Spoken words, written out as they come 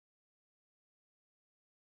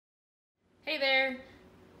Hey there,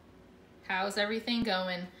 how's everything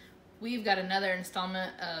going? We've got another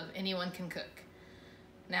installment of Anyone Can Cook.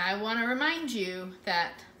 Now I want to remind you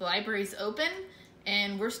that the library's open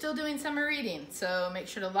and we're still doing summer reading, so make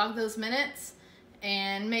sure to log those minutes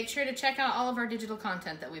and make sure to check out all of our digital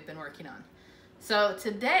content that we've been working on. So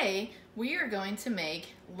today we are going to make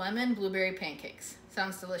lemon blueberry pancakes.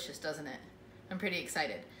 Sounds delicious, doesn't it? I'm pretty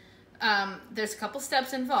excited. There's a couple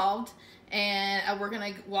steps involved, and we're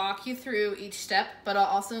gonna walk you through each step, but I'll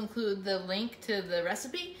also include the link to the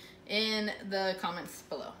recipe in the comments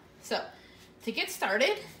below. So to get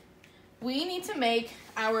started, we need to make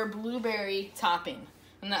our blueberry topping.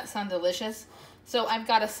 Doesn't that sound delicious? So I've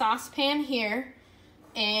got a saucepan here,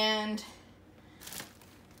 and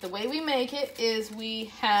the way we make it is we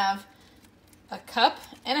have a cup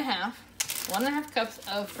and a half, 1.5 cups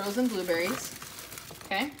of frozen blueberries,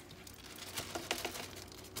 okay?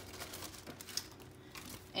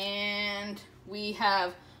 And we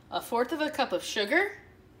have 1/4 cup of sugar.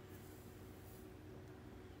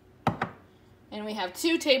 And we have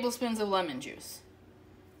 2 tablespoons of lemon juice.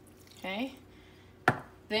 Okay?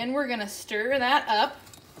 Then we're gonna stir that up,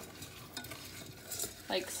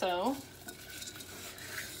 like so.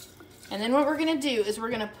 And then what we're gonna do is we're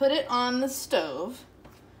gonna put it on the stove,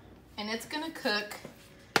 and it's gonna cook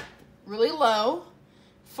really low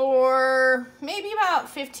for maybe about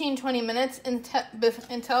 15-20 minutes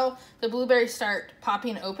until the blueberries start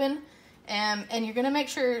popping open. And you're gonna make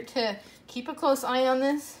sure to keep a close eye on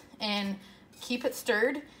this and keep it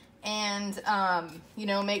stirred, and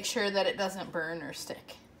make sure that it doesn't burn or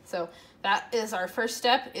stick. So that is our first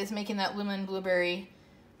step, is making that lemon blueberry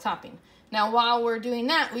topping. Now while we're doing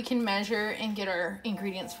that, we can measure and get our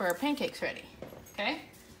ingredients for our pancakes ready. Okay,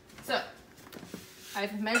 so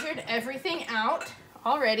I've measured everything out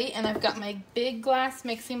already, and I've got my big glass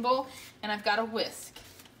mixing bowl, and I've got a whisk.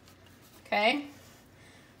 Okay,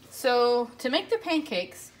 so to make the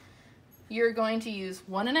pancakes, you're going to use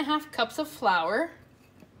 1.5 cups of flour,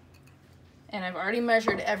 and I've already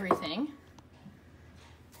measured everything.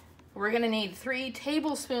 We're gonna need 3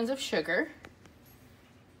 tablespoons of sugar,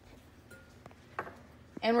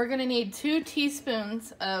 and we're gonna need 2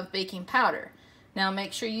 teaspoons of baking powder. Now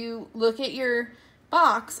make sure you look at your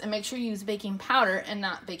box and make sure you use baking powder and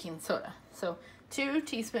not baking soda. So 2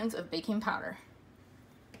 teaspoons of baking powder.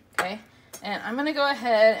 Okay, and I'm gonna go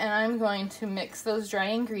ahead and I'm going to mix those dry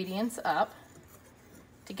ingredients up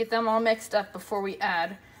to get them all mixed up before we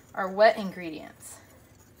add our wet ingredients.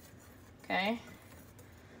 Okay,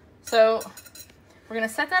 so we're gonna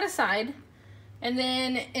set that aside, and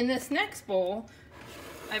then in this next bowl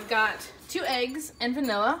I've got 2 eggs and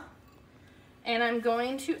vanilla, and I'm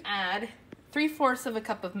going to add 3/4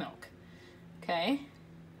 cup of milk. Okay,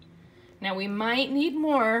 now we might need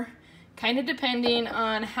more, kind of depending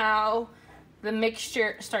on how the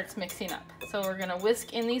mixture starts mixing up. So we're gonna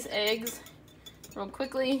whisk in these eggs real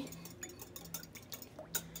quickly.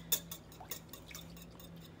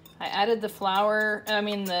 I added the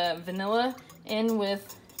vanilla in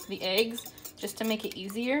with the eggs just to make it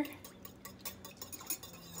easier.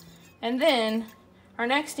 And then our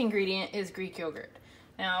next ingredient is Greek yogurt.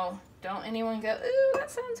 Now, don't anyone go, ooh, that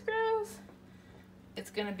sounds gross. It's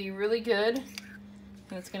gonna be really good,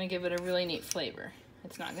 and it's gonna give it a really neat flavor.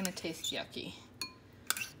 It's not gonna taste yucky.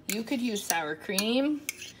 You could use sour cream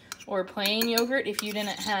or plain yogurt if you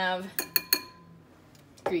didn't have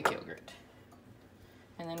Greek yogurt.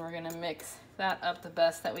 And then we're gonna mix that up the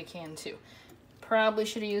best that we can too. Probably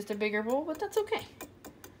should have used a bigger bowl, but that's okay.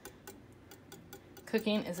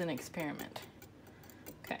 Cooking is an experiment.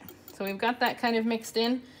 Okay, so we've got that kind of mixed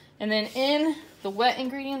in, and then in the wet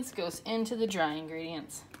ingredients goes into the dry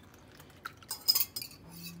ingredients.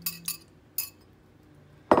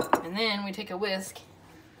 And then we take a whisk.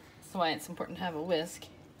 That's why it's important to have a whisk.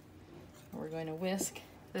 We're going to whisk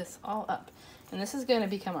this all up. And this is going to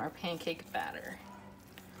become our pancake batter.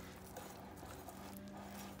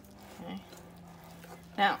 Okay.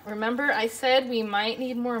 Now, remember I said we might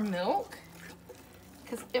need more milk,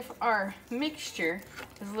 because if our mixture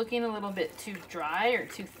is looking a little bit too dry or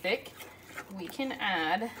too thick, we can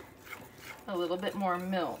add a little bit more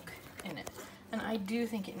milk in it. And I do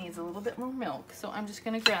think it needs a little bit more milk, so I'm just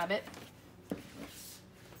gonna grab it.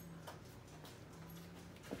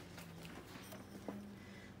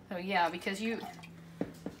 So yeah, because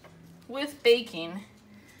with baking,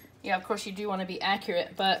 yeah, of course you do wanna be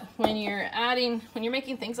accurate, but when you're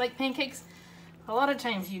making things like pancakes, a lot of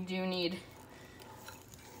times you do need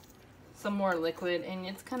some more liquid, and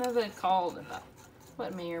it's kind of a call about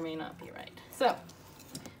what may or may not be right. So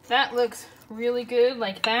that looks really good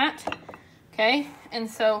like that. Okay,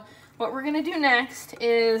 and so what we're gonna do next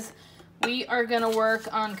is we are gonna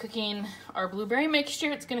work on cooking our blueberry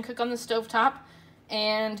mixture. It's gonna cook on the stovetop.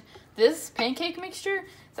 And this pancake mixture,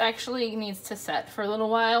 it actually needs to set for a little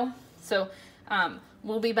while. So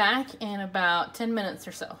we'll be back in about 10 minutes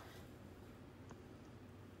or so.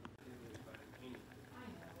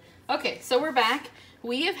 Okay, so we're back.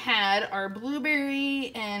 We have had our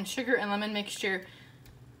blueberry and sugar and lemon mixture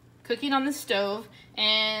cooking on the stove,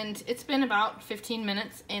 and it's been about 15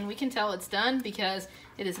 minutes, and we can tell it's done because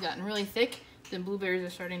it has gotten really thick. The blueberries are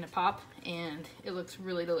starting to pop, and it looks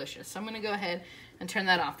really delicious. So I'm gonna go ahead and turn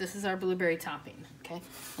that off. This is our blueberry topping, okay?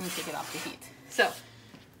 Let me take it off the heat. So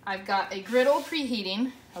I've got a griddle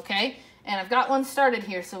preheating, okay? And I've got one started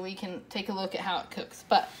here so we can take a look at how it cooks.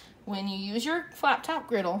 But when you use your flat top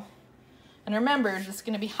griddle, and remember, this is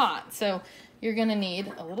gonna be hot, so you're gonna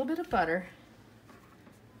need a little bit of butter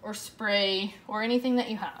or spray or anything that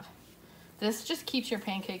you have. This just keeps your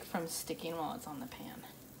pancake from sticking while it's on the pan,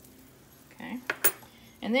 okay?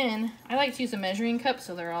 And then I like to use a measuring cup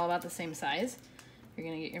so they're all about the same size. You're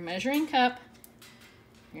gonna get your measuring cup,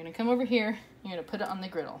 you're gonna come over here, you're gonna put it on the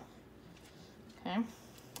griddle, okay?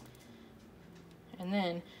 And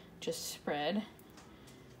then just spread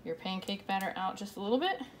your pancake batter out just a little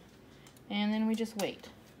bit, and then we just wait.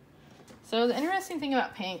 So the interesting thing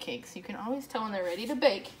about pancakes, you can always tell when they're ready to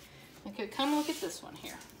bake. Okay, come look at this one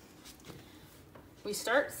here. We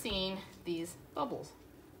start seeing these bubbles,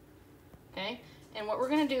 okay? And what we're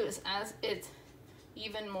gonna do is, as it's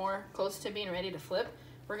even more close to being ready to flip,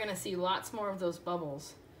 we're gonna see lots more of those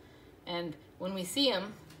bubbles. And when we see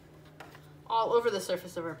them all over the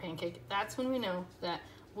surface of our pancake, that's when we know that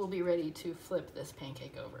we'll be ready to flip this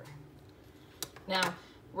pancake over. Now,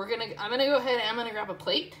 I'm gonna go ahead and I'm gonna grab a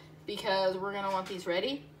plate because we're gonna want these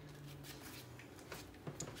ready.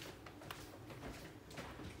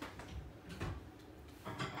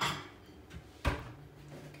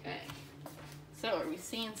 Okay, so are we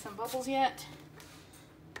seeing some bubbles yet?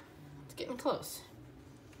 It's getting close.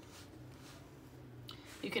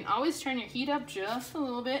 You can always turn your heat up just a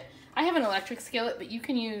little bit. I have an electric skillet, but you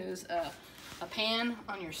can use a pan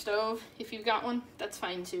on your stove if you've got one. That's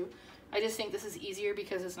fine too. I just think this is easier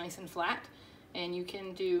because it's nice and flat and you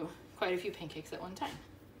can do quite a few pancakes at one time.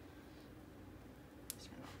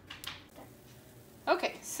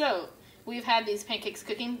 Okay, so we've had these pancakes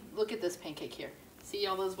cooking. Look at this pancake here. See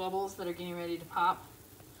all those bubbles that are getting ready to pop?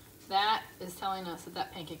 That is telling us that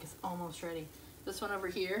that pancake is almost ready. This one over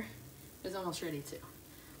here is almost ready too.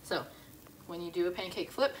 So when you do a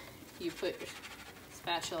pancake flip, you put your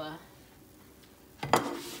spatula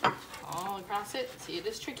all across it. See, it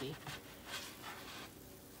is tricky.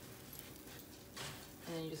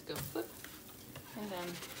 And then you just go flip, and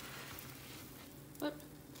then flip,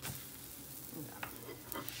 and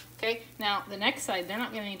down. Okay, now the next side, they're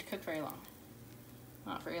not gonna need to cook very long.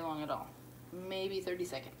 Not very long at all. Maybe 30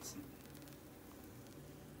 seconds.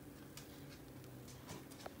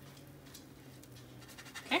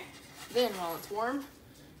 Okay, then while it's warm,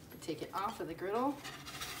 you take it off of the griddle.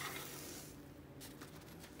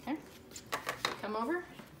 Okay, come over,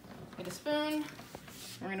 get a spoon.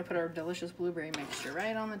 We're gonna put our delicious blueberry mixture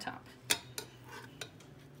right on the top.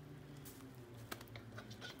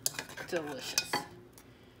 Delicious.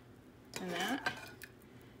 And that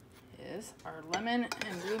is our lemon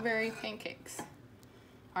and blueberry pancakes.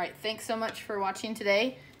 All right, thanks so much for watching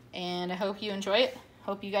today, and I hope you enjoy it.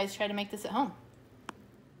 Hope you guys try to make this at home.